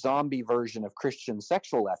tattered zombie version of Christian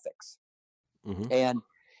sexual ethics. Mm-hmm.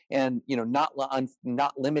 And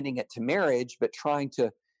not limiting it to marriage, but trying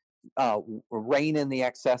to rein in the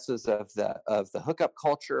excesses of the hookup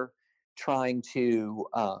culture, trying to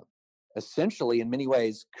essentially, in many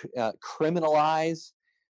ways, criminalize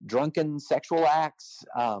drunken sexual acts.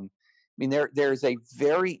 I mean, there's a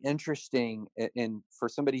very interesting, and for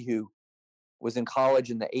somebody who was in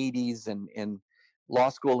college in the 80s and law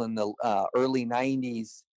school in the early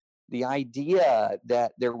 90s, the idea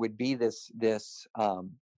that there would be this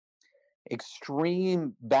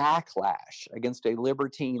extreme backlash against a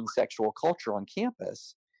libertine sexual culture on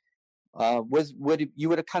campus you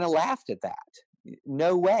would have kind of laughed at that.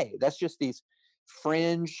 No way. That's just these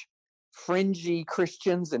fringy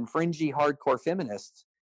Christians and fringy hardcore feminists.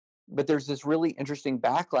 But there's this really interesting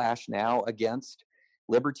backlash now against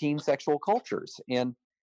libertine sexual cultures. And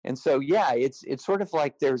so, yeah, it's sort of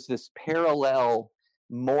like there's this parallel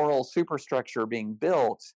moral superstructure being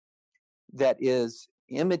built that is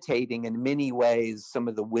imitating in many ways some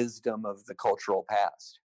of the wisdom of the cultural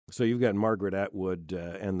past. So you've got Margaret Atwood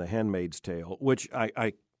and The Handmaid's Tale, which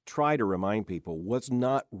I try to remind people was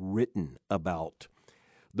not written about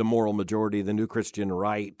the moral majority, the new Christian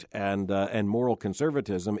right, and moral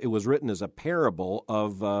conservatism. It was written as a parable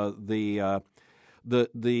of the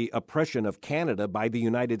oppression of Canada by the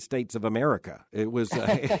United States of America. It was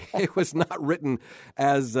it was not written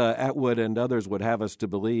as Atwood and others would have us to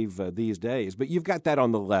believe these days. But you've got that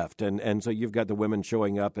on the left, and so you've got the women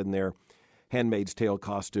showing up in their Handmaid's Tale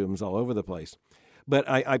costumes all over the place. But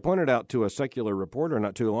I pointed out to a secular reporter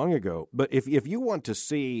not too long ago, but if you want to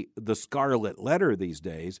see the Scarlet Letter these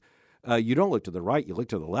days, you don't look to the right, you look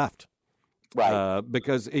to the left. Right.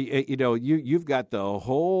 Because, you've got the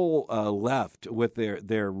whole left with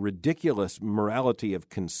their ridiculous morality of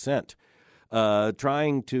consent,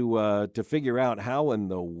 trying to figure out how in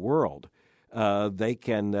the world they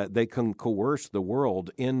can coerce the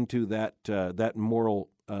world into that moral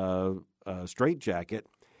straitjacket.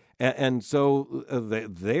 And so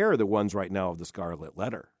they're the ones right now of the Scarlet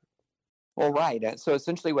Letter. Well, right. So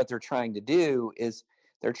essentially what they're trying to do is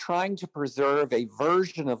they're trying to preserve a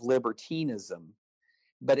version of libertinism,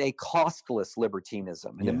 but a costless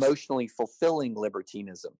libertinism, an emotionally fulfilling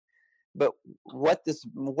libertinism. But this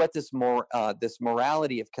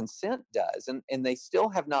morality of consent does, and they still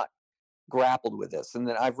have not grappled with this, and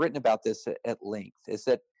then I've written about this at length, is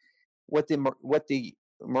that what the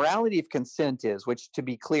morality of consent is, which, to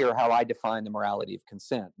be clear, how I define the morality of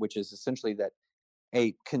consent, which is essentially that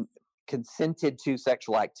a consented to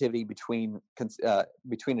sexual activity between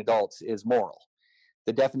adults is moral.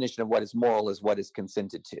 The definition of what is moral is what is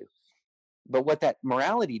consented to. But what that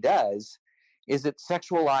morality does is it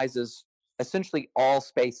sexualizes essentially all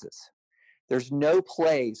spaces. There's no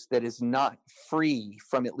place that is not free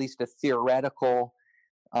from at least a theoretical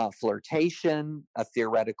flirtation, a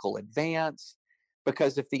theoretical advance,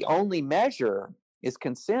 because if the only measure is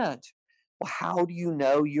consent, well, how do you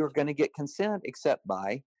know you're going to get consent except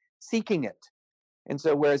by seeking it? And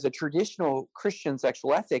so, whereas a traditional Christian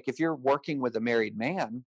sexual ethic, if you're working with a married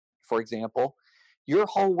man, for example, your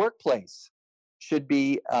whole workplace should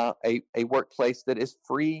be a workplace that is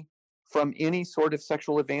free from any sort of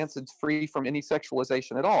sexual advance. It's free from any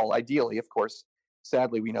sexualization at all. Ideally, of course,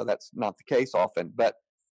 sadly, we know that's not the case often, but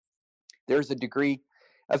there's a degree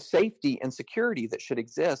of safety and security that should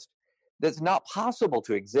exist that's not possible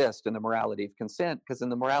to exist in the morality of consent, because in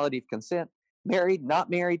the morality of consent, married, not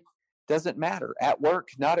married, doesn't matter. At work,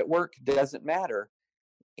 not at work, doesn't matter.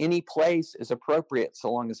 Any place is appropriate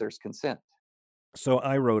so long as there's consent. So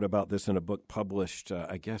I wrote about this in a book published,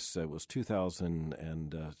 I guess it was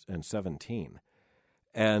 2017.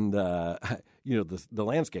 And the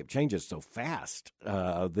landscape changes so fast.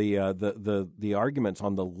 The arguments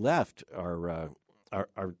on the left are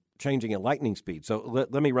changing at lightning speed. So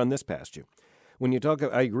let me run this past you. When you talk,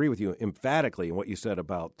 I agree with you emphatically in what you said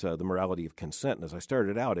about the morality of consent. And as I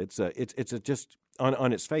started out, it's just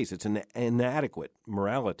on its face, it's an inadequate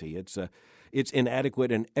morality. It's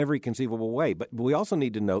inadequate in every conceivable way. But we also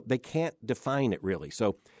need to note they can't define it really.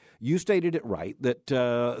 So you stated it right that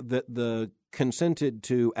the consented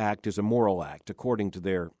to act is a moral act according to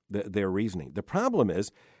their reasoning. The problem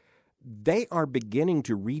is they are beginning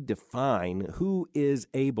to redefine who is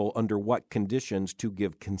able under what conditions to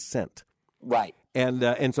give consent. Right.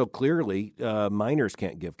 And so clearly minors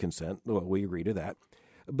can't give consent. Well, we agree to that.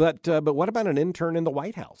 But what about an intern in the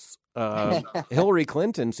White House? Hillary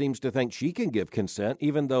Clinton seems to think she can give consent,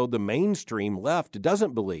 even though the mainstream left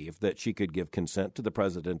doesn't believe that she could give consent to the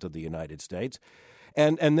president of the United States.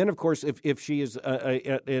 And then, of course, if she is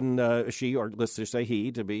she, or let's just say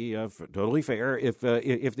he, to be totally fair, if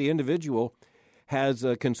the individual has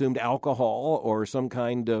consumed alcohol or some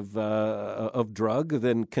kind of drug,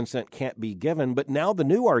 then consent can't be given. But now the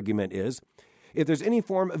new argument is, if there's any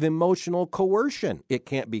form of emotional coercion, it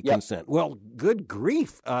can't be consent. Well, good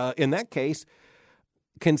grief. In that case,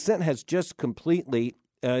 consent has just completely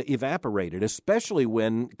evaporated, especially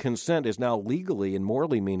when consent is now legally and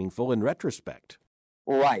morally meaningful in retrospect.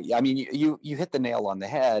 Right. I mean, you hit the nail on the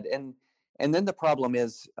head. And then the problem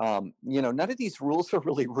is, none of these rules are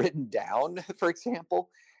really written down, for example.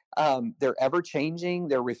 They're ever changing.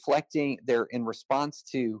 They're reflecting. They're in response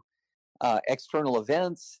to external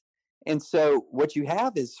events. And so what you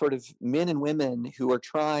have is sort of men and women who are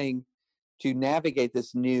trying to navigate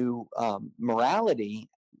this new morality,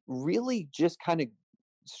 really just kind of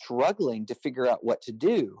struggling to figure out what to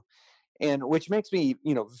do. And which makes me,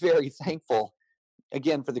 very thankful,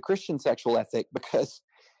 again, for the Christian sexual ethic, because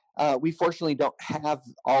we fortunately don't have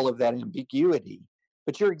all of that ambiguity.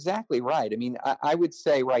 But you're exactly right. I mean, I would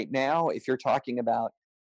say right now, if you're talking about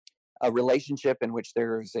a relationship in which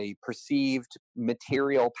there's a perceived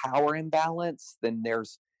material power imbalance, then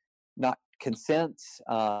there's not consent.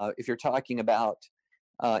 If you're talking about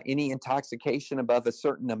any intoxication above a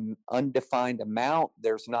certain undefined amount,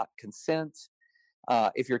 there's not consent.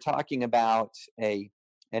 If you're talking about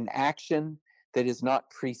an action that is not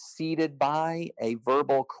preceded by a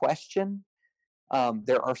verbal question,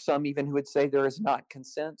 there are some even who would say there is not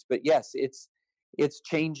consent. But yes, it's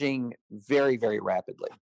changing very, very rapidly.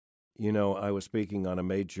 I was speaking on a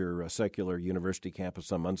major secular university campus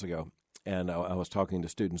some months ago, and I was talking to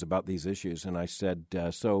students about these issues, and I said,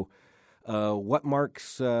 what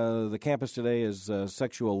marks the campus today is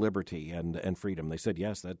sexual liberty and freedom? They said,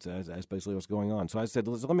 yes, that's basically what's going on. So I said,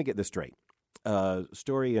 let me get this straight.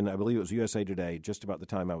 Story, and I believe it was USA Today, just about the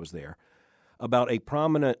time I was there, about a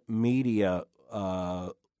prominent media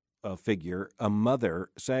figure, a mother,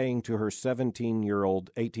 saying to her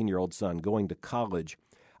 18-year-old son going to college,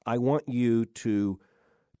 I want you to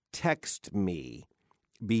text me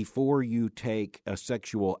before you take a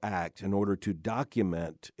sexual act in order to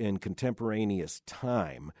document in contemporaneous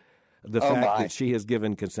time the fact that she has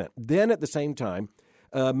given consent. Then at the same time,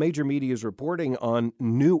 major media is reporting on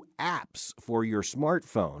new apps for your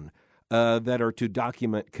smartphone that are to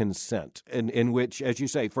document consent, in which, as you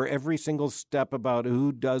say, for every single step about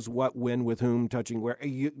who does what, when, with whom, touching where,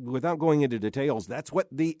 without going into details, that's what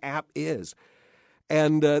the app is.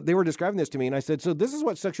 And they were describing this to me, and I said, so this is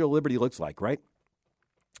what sexual liberty looks like, right?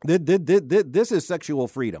 This is sexual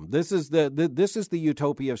freedom. This is the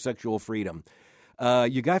utopia of sexual freedom.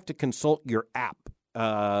 You have to consult your app,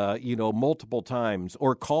 multiple times,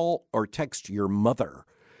 or call or text your mother.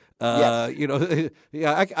 Yes.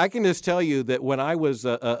 I can just tell you that when I was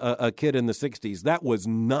a kid in the 60s, that was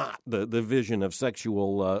not the vision of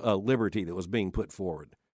sexual liberty that was being put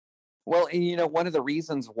forward. Well, and one of the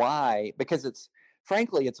reasons why, because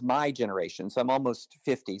frankly, it's my generation. So I'm almost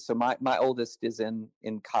 50. So my oldest is in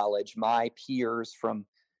college. My peers from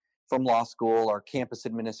law school, our campus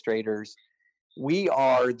administrators, we're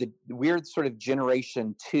sort of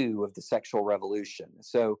generation 2 of the sexual revolution.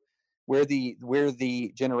 So we're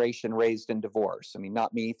the generation raised in divorce. I mean,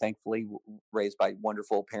 not me, thankfully, raised by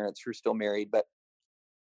wonderful parents who are still married, but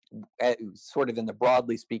sort of in the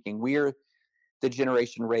broadly speaking, we're the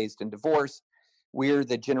generation raised in divorce. We're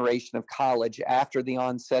the generation of college after the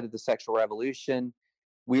onset of the sexual revolution.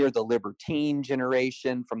 We are the libertine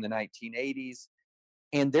generation from the 1980s.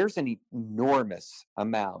 And there's an enormous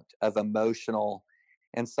amount of emotional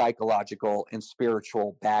and psychological and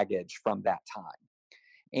spiritual baggage from that time.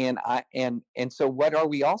 And so what are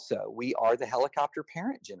we also? We are the helicopter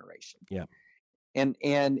parent generation. Yeah. And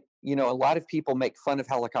a lot of people make fun of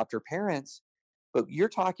helicopter parents, but you're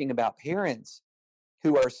talking about parents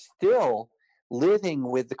who are still living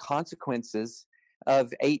with the consequences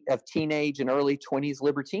of teenage and early 20s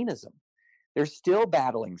libertinism. They're still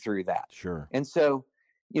battling through that. Sure. And so,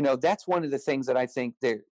 that's one of the things that I think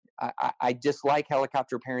that I dislike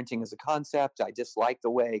helicopter parenting as a concept. I dislike the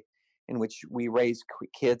way in which we raise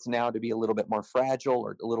kids now to be a little bit more fragile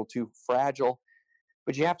or a little too fragile.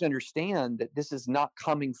 But you have to understand that this is not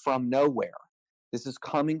coming from nowhere. This is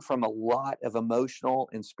coming from a lot of emotional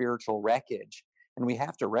and spiritual wreckage. And we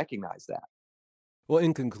have to recognize that. Well,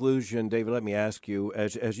 in conclusion, David, let me ask you,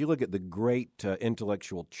 as you look at the great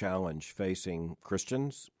intellectual challenge facing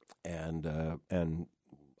Christians and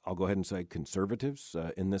I'll go ahead and say conservatives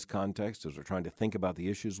in this context, as we're trying to think about the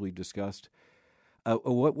issues we've discussed,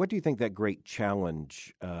 what do you think that great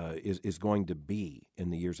challenge is going to be in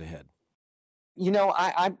the years ahead?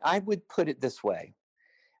 I would put it this way.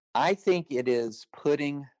 I think it is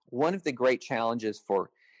putting one of the great challenges for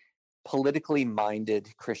politically minded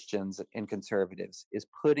Christians and conservatives is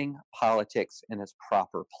putting politics in its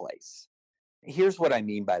proper place. Here's what I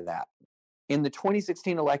mean by that. In the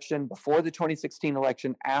 2016 election, before the 2016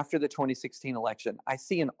 election, after the 2016 election, I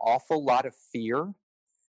see an awful lot of fear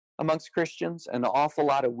amongst Christians, an awful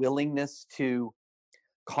lot of willingness to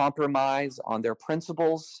compromise on their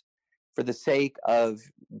principles for the sake of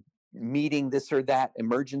meeting this or that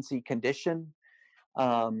emergency condition,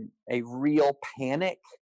 a real panic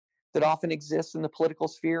that often exists in the political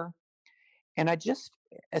sphere. And I just,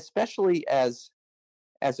 especially as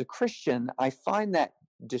a Christian, I find that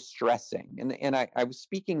distressing. And I was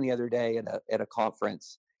speaking the other day at a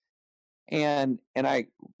conference, and I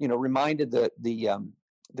reminded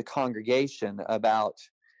the congregation about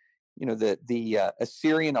the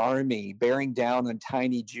Assyrian army bearing down on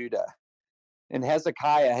tiny Judah, and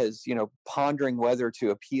Hezekiah is pondering whether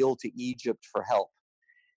to appeal to Egypt for help.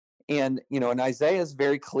 And and Isaiah is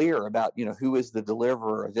very clear about who is the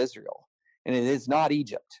deliverer of Israel, and it is not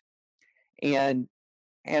Egypt. And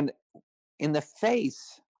in the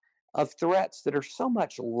face of threats that are so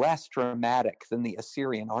much less dramatic than the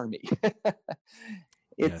Assyrian army,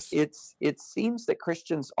 it seems that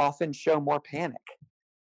Christians often show more panic,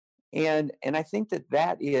 and I think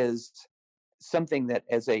that is something that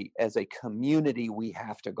as a community we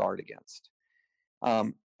have to guard against.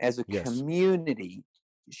 As a community,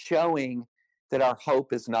 showing that our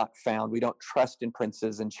hope is not found. We don't trust in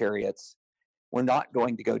princes and chariots. We're not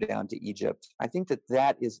going to go down to Egypt. I think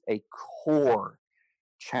that is a core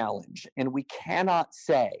challenge. And we cannot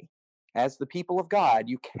say, as the people of God,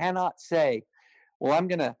 you cannot say, well, I'm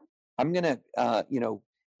gonna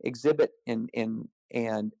exhibit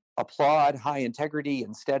and applaud high integrity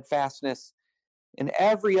and steadfastness in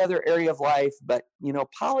every other area of life, but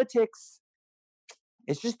politics,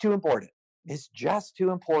 it's just too important. It's just too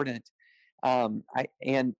important. I'm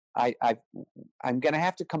going to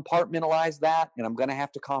have to compartmentalize that, and I'm going to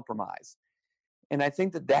have to compromise. And I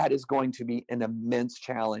think that is going to be an immense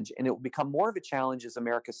challenge, and it will become more of a challenge as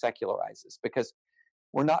America secularizes, because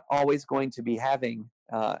we're not always going to be having,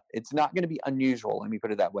 it's not going to be unusual, let me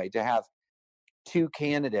put it that way, to have two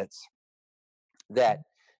candidates that,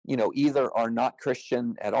 either are not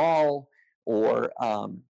Christian at all, or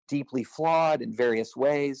deeply flawed in various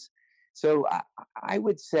ways. So I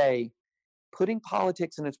would say putting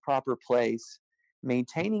politics in its proper place,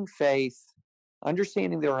 maintaining faith,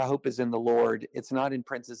 understanding that our hope is in the Lord, it's not in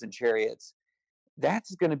princes and chariots,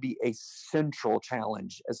 that's going to be a central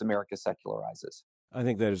challenge as America secularizes. I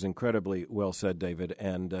think that is incredibly well said, David.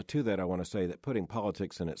 And to that, I want to say that putting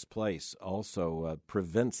politics in its place also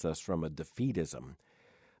prevents us from a defeatism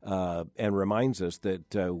and reminds us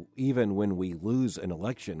that even when we lose an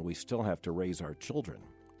election, we still have to raise our children.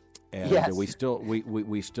 And yes. we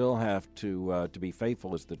still have to be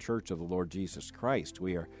faithful as the Church of the Lord Jesus Christ.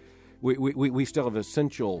 We still have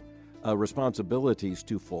essential responsibilities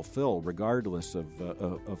to fulfill, regardless of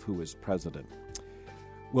who is president.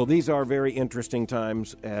 Well, these are very interesting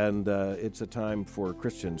times, and it's a time for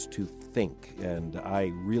Christians to think. And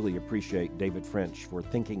I really appreciate David French for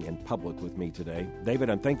thinking in public with me today. David,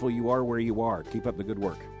 I'm thankful you are where you are. Keep up the good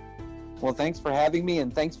work. Well, thanks for having me,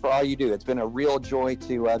 and thanks for all you do. It's been a real joy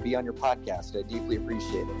to be on your podcast. I deeply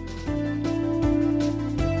appreciate it.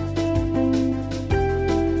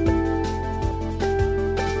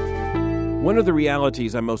 One of the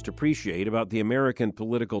realities I most appreciate about the American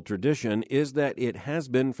political tradition is that it has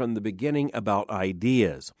been from the beginning about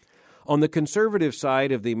ideas. On the conservative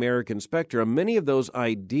side of the American spectrum, many of those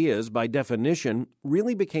ideas, by definition,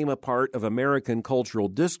 really became a part of American cultural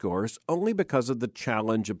discourse only because of the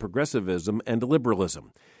challenge of progressivism and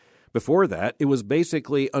liberalism. Before that, it was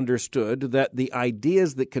basically understood that the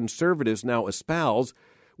ideas that conservatives now espouse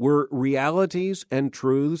were realities and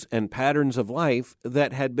truths and patterns of life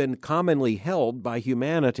that had been commonly held by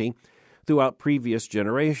humanity throughout previous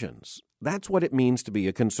generations. That's what it means to be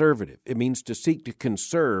a conservative. It means to seek to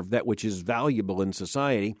conserve that which is valuable in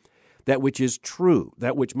society, that which is true,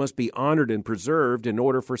 that which must be honored and preserved in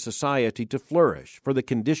order for society to flourish, for the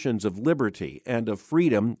conditions of liberty and of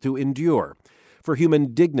freedom to endure, for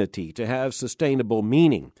human dignity to have sustainable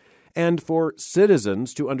meaning, and for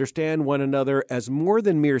citizens to understand one another as more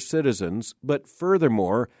than mere citizens, but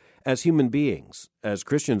furthermore, as human beings, as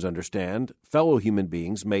Christians understand, fellow human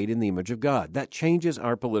beings made in the image of God. That changes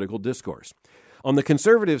our political discourse. On the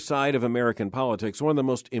conservative side of American politics, one of the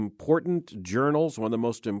most important journals, one of the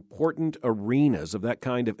most important arenas of that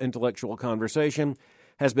kind of intellectual conversation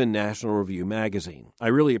has been National Review magazine. I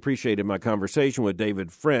really appreciated my conversation with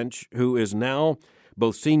David French, who is now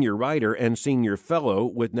both senior writer and senior fellow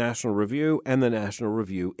with National Review and the National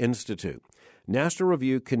Review Institute. National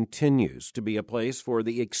Review continues to be a place for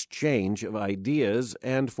the exchange of ideas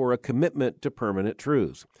and for a commitment to permanent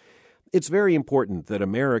truths. It's very important that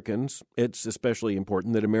it's especially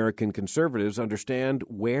important that American conservatives understand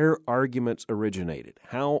where arguments originated,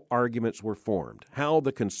 how arguments were formed, how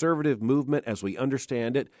the conservative movement, as we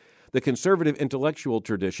understand it, the conservative intellectual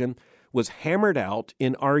tradition, was hammered out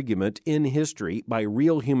in argument in history by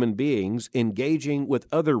real human beings engaging with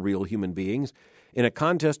other real human beings in a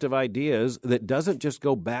contest of ideas that doesn't just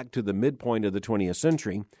go back to the midpoint of the 20th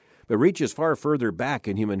century, but reaches far further back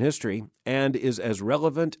in human history and is as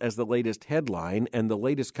relevant as the latest headline and the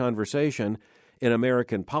latest conversation in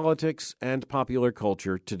American politics and popular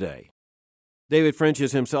culture today. David French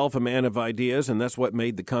is himself a man of ideas, and that's what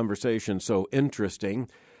made the conversation so interesting.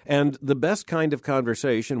 And the best kind of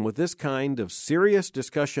conversation with this kind of serious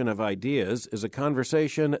discussion of ideas is a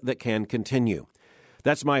conversation that can continue.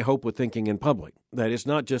 That's my hope with Thinking in Public, that it's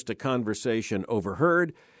not just a conversation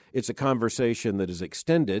overheard, it's a conversation that is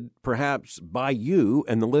extended, perhaps by you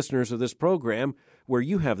and the listeners of this program, where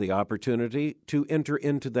you have the opportunity to enter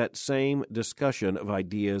into that same discussion of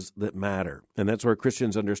ideas that matter. And that's where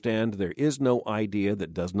Christians understand there is no idea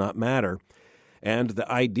that does not matter. And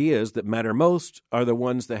the ideas that matter most are the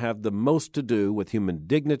ones that have the most to do with human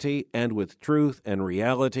dignity and with truth and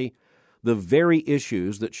reality, the very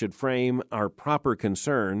issues that should frame our proper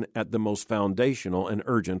concern at the most foundational and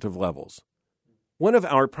urgent of levels. One of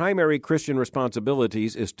our primary Christian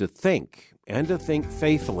responsibilities is to think, and to think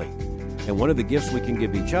faithfully. And one of the gifts we can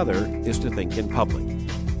give each other is to think in public.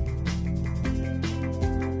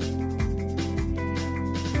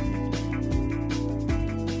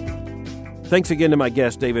 Thanks again to my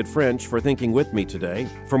guest, David French, for thinking with me today.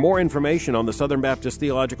 For more information on the Southern Baptist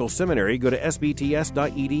Theological Seminary, go to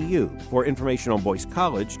sbts.edu. For information on Boyce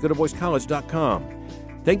College, go to boycecollege.com.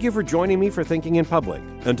 Thank you for joining me for Thinking in Public.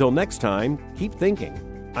 Until next time, keep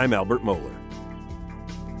thinking. I'm Albert Mohler.